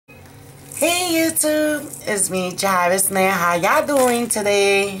Hey YouTube, it's me, Jarvis. Now, how y'all doing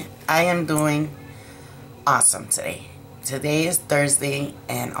today? I am doing awesome today. Today is Thursday,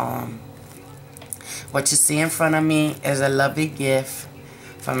 and what you see in front of me is a lovely gift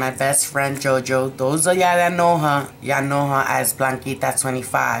from my best friend JOJO. Those of y'all that know her, y'all know her as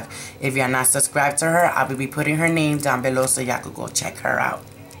blanquitaaa25. If you're not subscribed to her, I will be putting her name down below so y'all could go check her out.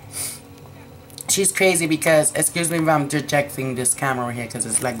 She's crazy because, excuse me if I'm projecting this camera here because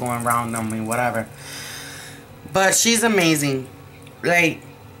it's like going around on me, whatever. But she's amazing. Like,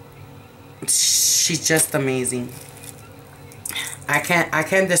 she's just amazing. I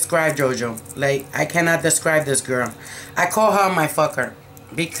can't describe JOJO. Like, I cannot describe this girl. I call her my fucker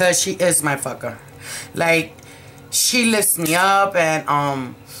because she is my fucker. Like, she lifts me up,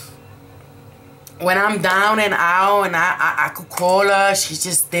 and when I'm down and out and I could call her, she's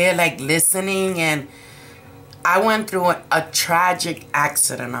just there like listening. And I went through a tragic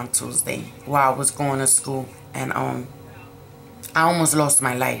accident on Tuesday while I was going to school, and I almost lost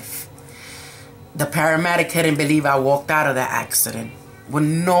my life. The paramedic couldn't believe I walked out of that accident with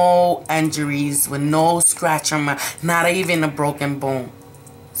no injuries, with no scratch on my, not even a broken bone.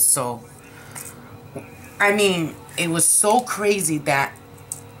 So, I mean, it was so crazy that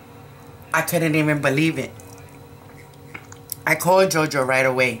I couldn't even believe it. I called JOJO right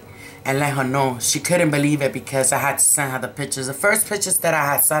away and let her know. She couldn't believe it because I had to send her the pictures. The first pictures that I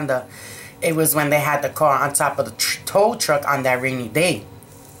had sent her, it was when they had the car on top of the tow truck on that rainy day.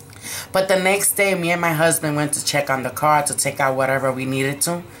 But the next day, me and my husband went to check on the car to take out whatever we needed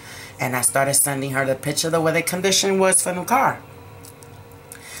to. And I started sending her the picture of the way the condition was for the car.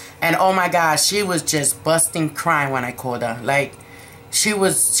 And oh my gosh, she was just busting crying when I called her. Like, she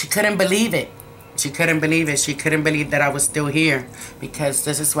couldn't believe it. She couldn't believe it. She couldn't believe that I was still here. Because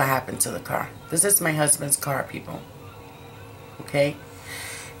this is what happened to the car. This is my husband's car, people. Okay?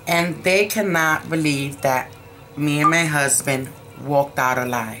 And they cannot believe that me and my husband walked out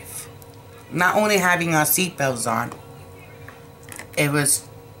alive. Not only having our seatbelts on, it was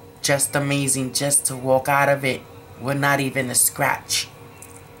just amazing just to walk out of it with not even a scratch.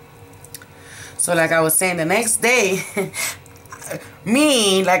 So like I was saying, the next day,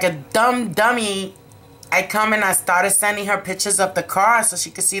 me, like a dumb dummy, I come and I started sending her pictures of the car so she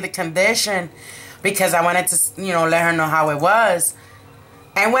could see the condition, because I wanted to, you know, let her know how it was.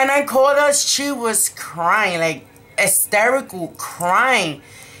 And when I called her, she was crying, like hysterical crying.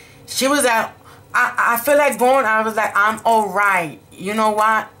 She was like, I feel like going. I was like, I'm all right. You know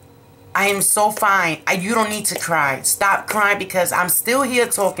what? I am so fine. You don't need to cry. Stop crying, because I'm still here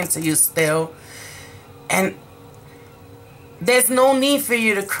talking to you still. And there's no need for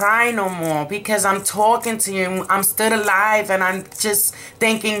you to cry no more, because I'm talking to you. I'm still alive, and I'm just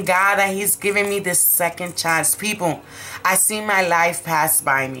thanking God that He's giving me this second chance. People, I see my life pass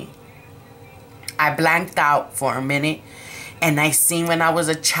by me. I blanked out for a minute, and I seen when I was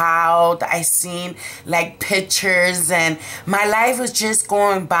a child. I seen like pictures, and my life was just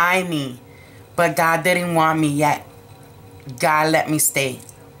going by me. But God didn't want me yet. God let me stay.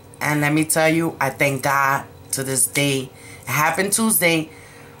 And let me tell you, I thank God to this day. It happened Tuesday,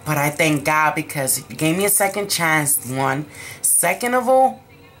 but I thank God because He gave me a second chance, one. Second of all,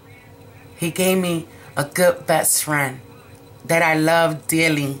 He gave me a good best friend that I love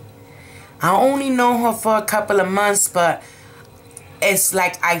dearly. I only know her for a couple of months, but it's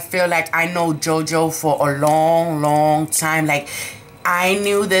like I feel like I know JOJO for a long, long time. Like, I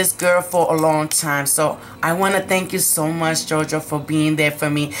knew this girl for a long time. So I want to thank you so much, JOJO, for being there for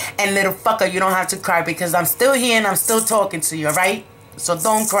me. And little fucker, you don't have to cry, because I'm still here and I'm still talking to you, alright? So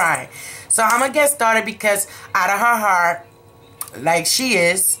don't cry. So I'm going to get started, because out of her heart, like she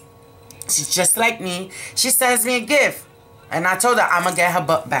is, she's just like me, she sends me a gift. And I told her I'm going to get her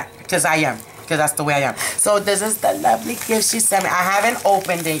butt back, because I am. Because that's the way I am. So this is the lovely gift she sent me. I haven't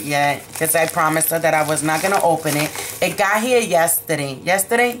opened it yet, because I promised her that I was not going to open it. It got here yesterday.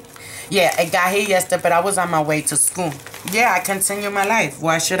 Yesterday? Yeah, it got here yesterday, but I was on my way to school. Yeah, I continue my life.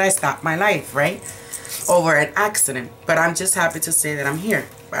 Why should I stop my life, right? Over an accident. But I'm just happy to say that I'm here.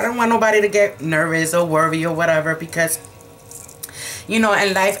 I don't want nobody to get nervous or worry or whatever, because, you know,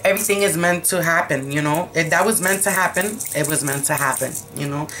 in life, everything is meant to happen, you know. If that was meant to happen, it was meant to happen, you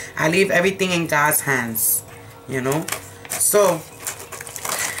know. I leave everything in God's hands, you know. So,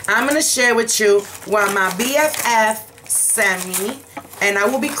 I'm going to share with you what my BFF sent me. And I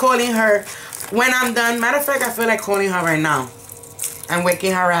will be calling her when I'm done. Matter of fact, I feel like calling her right now. I'm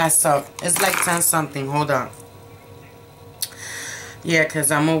waking her ass up. It's like 10 something. Hold on. Yeah, because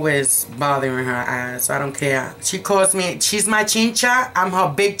I'm always bothering her ass. I don't care. She calls me, she's my chincha. I'm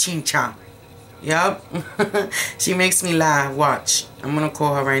her big chincha. Yup. She makes me laugh. Watch. I'm going to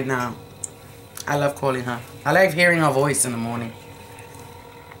call her right now. I love calling her. I like hearing her voice in the morning.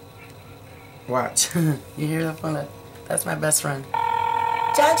 Watch. You hear that phone? That's my best friend.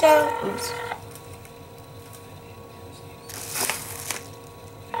 JOJO. Oops.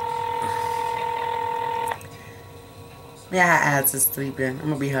 Yeah, her ass is sleeping. I'm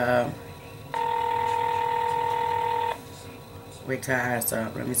gonna be her up. Wake her ass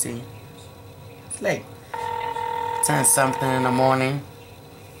up. Let me see. It's like 10 something in the morning.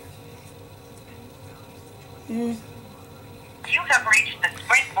 You have reached the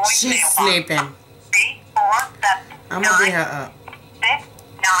Sprint voicemail. She's sleeping. 3, 4, 7, I'm gonna be her up. 6,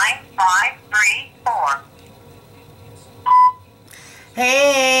 9, 5, 3, 4.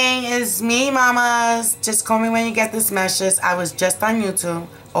 Hey, it's me, mamas. Just call me when you get this message. I was just on YouTube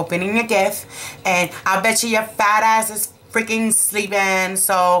opening your gift, and I bet you your fat ass is freaking sleeping.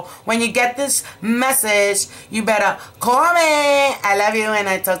 So when you get this message, you better call me. I love you, and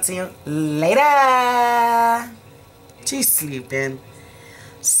I talk to you later. She's sleeping.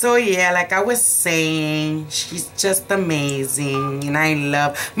 So yeah, like I was saying, she's just amazing, and I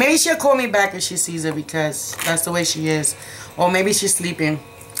love. Maybe she'll call me back if she sees it, because that's the way she is. Or maybe she's sleeping.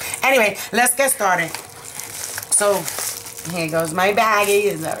 Anyway, let's get started. So here goes my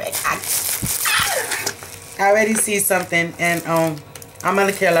baggie. I already see something, and I'm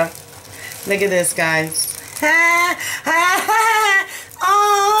gonna kill her. Look at this, guys.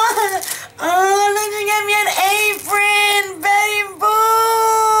 Oh, look at me, an apron, Betty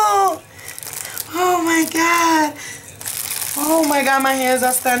Boo. Oh my God. Oh my God, my hairs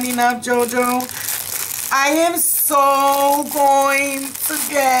are standing up, JoJo. I am so going to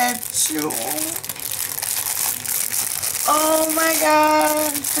get you. Oh my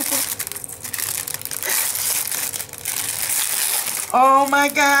God. Oh my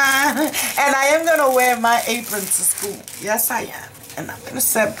God. And I am going to wear my apron to school. Yes, I am. And I'm going to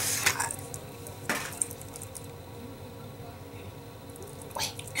say...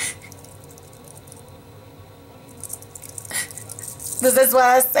 Wait. This is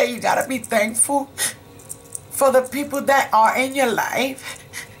why I say you got to be thankful for the people that are in your life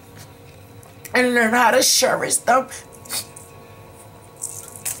and learn how to cherish them.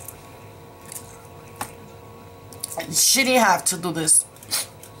 She didn't have to do this,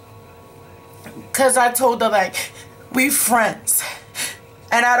 because I told her, like, we friends,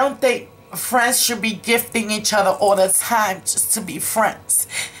 and I don't think friends should be gifting each other all the time just to be friends.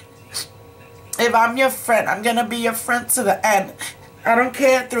 If I'm your friend, I'm gonna be your friend to the end. I don't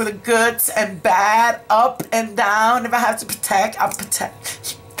care through the goods and bad, up and down. If I have to protect, I'll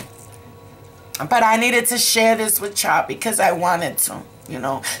protect. But I needed to share this with y'all because I wanted to, you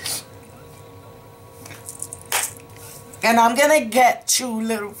know. And I'm gonna get you,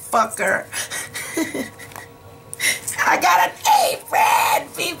 little fucker. I got an apron,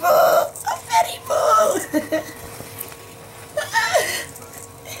 people. A Betty Boo.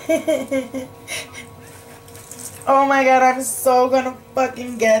 Oh my God, I'm so gonna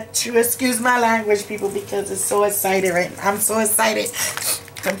fucking get you. Excuse my language, people, because it's so excited right now. I'm so excited.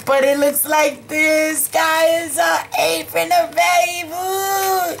 But it looks like this, guys. An apron of Betty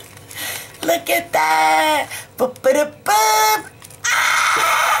Boo. Look at that. Boop-a-da-boop.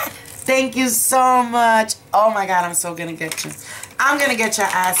 Ah! Thank you so much. Oh my God, I'm so gonna get you. I'm gonna get your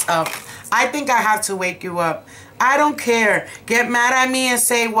ass up. I think I have to wake you up. I don't care. Get mad at me and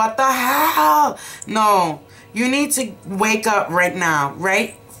say, what the hell? No. You need to wake up right now.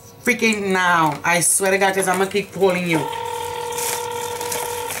 Right freaking now. I swear to God, because I'm going to keep calling you.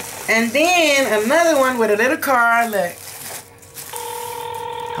 And then another one with a little car. Look.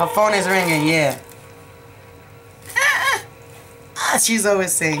 Her phone is ringing. Yeah. She's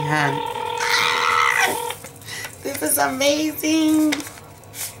always saying, "Hon, this is amazing.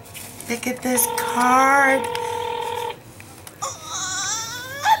 Look at this card. Look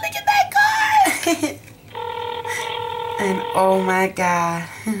at that card." And oh my God.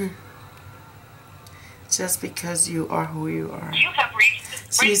 Just because you are who you are. You have reached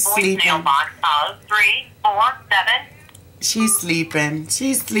the She's sleeping. Mailbox of 347. She's sleeping.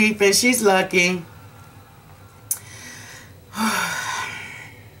 She's sleeping. She's lucky.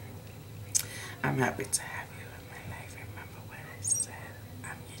 I'm happy to have you in my life. Remember what I said.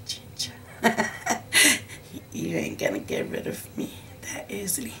 I'm your ginger. You ain't gonna get rid of me that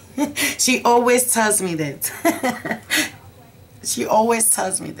easily. She always tells me this. She always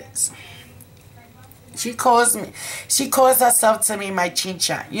tells me this. She calls herself to me my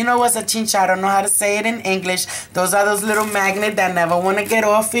chincha. You know what's a chincha? I don't know how to say it in English. Those are those little magnets that never want to get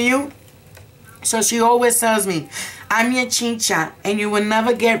off of you. So she always tells me, I'm your chincha, and you will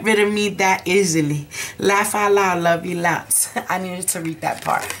never get rid of me that easily. Laugh out loud, love you lots. I needed to read that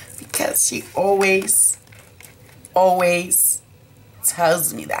part because she always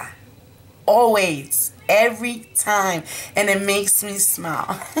tells me that. Always. Every time. And it makes me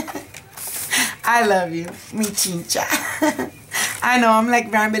smile. I love you, mi chincha. I know, I'm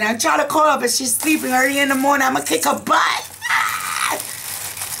like rambling. I'm trying to call her, but she's sleeping early in the morning. I'm going to kick her butt.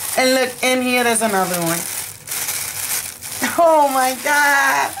 And look, in here, there's another one. Oh, my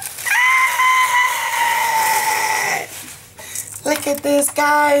God. Look at this,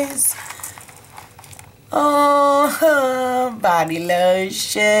 guys. Oh, body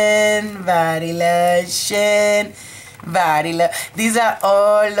lotion, body lotion, body lotion. These are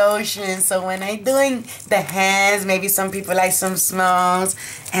all lotions. So when I'm doing the hands, maybe some people like some smells.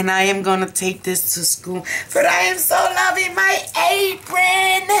 And I am going to take this to school. But I am so loving my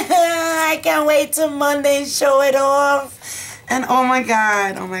apron. I can't wait till Monday and show it off. And oh my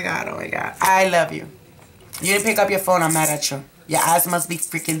God, oh my God, oh my God. I love you. You didn't pick up your phone, I'm mad at you. Your ass must be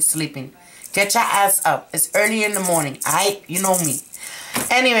freaking sleeping. Get your ass up. It's early in the morning. You know me.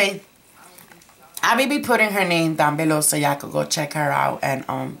 Anyway, I will be putting her name down below so y'all could go check her out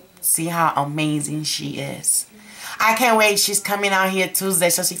and see how amazing she is. I can't wait. She's coming out here Tuesday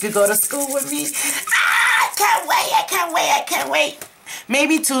so she could go to school with me. I can't wait. I can't wait. I can't wait.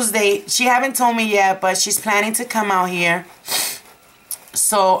 Maybe Tuesday. She haven't told me yet, but she's planning to come out here.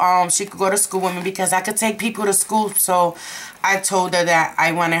 So she could go to school with me because I could take people to school. So I told her that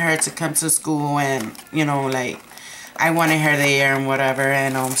I wanted her to come to school and, you know, like, I wanted her there and whatever.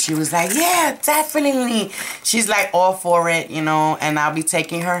 And she was like, yeah, definitely. She's like all for it, you know, and I'll be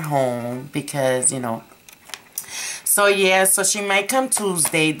taking her home because, you know. So yeah, so she might come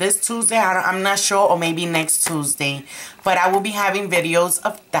Tuesday. This Tuesday, I'm not sure, or maybe next Tuesday. But I will be having videos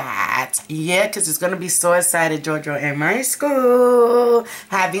of that. Yeah, because it's going to be so excited, JoJo in my school.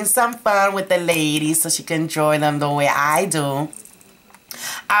 Having some fun with the ladies so she can enjoy them the way I do.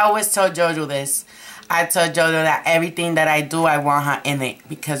 I always tell JoJo this. I tell JoJo that everything that I do, I want her in it.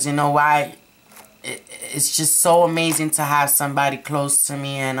 Because you know why? It's just so amazing to have somebody close to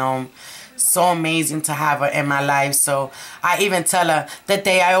me. And so amazing to have her in my life. So I even tell her the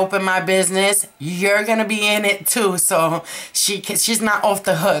day I open my business, you're gonna be in it too. So she's not off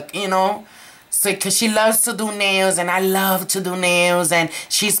the hook, you know. So because she loves to do nails and I love to do nails and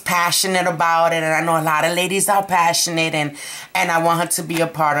she's passionate about it, and I know a lot of ladies are passionate, and I want her to be a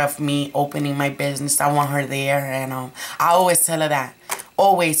part of me opening my business. I want her there, and I always tell her that.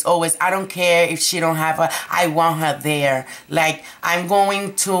 Always, always. I don't care if she don't have her. I want her there. Like, I'm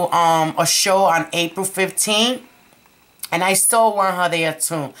going to a show on April 15th. And I still want her there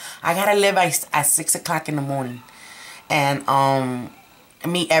too. I gotta live at 6 o'clock in the morning. And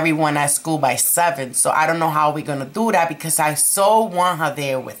meet everyone at school by 7. So I don't know how we're gonna do that because I so want her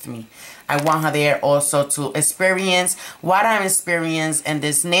there with me. I want her there also to experience what I'm experiencing in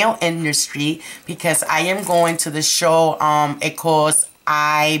this nail industry, because I am going to the show. It calls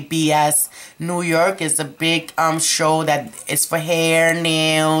IBS New York. Is a big show that is for hair,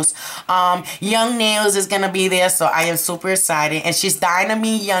 nails, Young Nails is gonna be there, so I am super excited, and she's dying to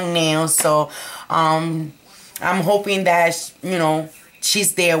meet Young Nails. So I'm hoping that, you know,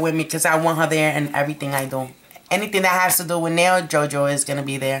 she's there with me because I want her there and everything I do. Anything that has to do with nail, JoJo is gonna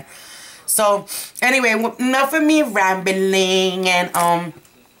be there. So anyway, enough of me rambling, and I'm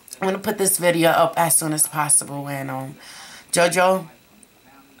gonna put this video up as soon as possible. And JoJo,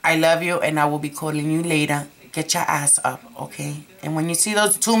 I love you, and I will be calling you later. Get your ass up, okay? And when you see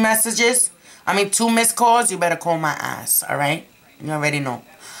those 2 messages, 2 missed calls, you better call my ass, alright? You already know.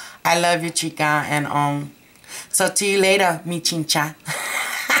 I love you, chica, and so see you later, mi chincha.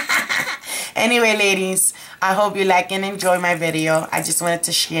 Anyway, ladies, I hope you like and enjoy my video. I just wanted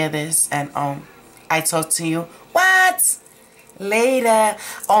to share this, and I talk to you later.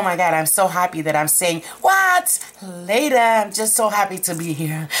 Oh my God, I'm so happy that I'm saying later. I'm just so happy to be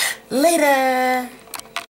here. Later.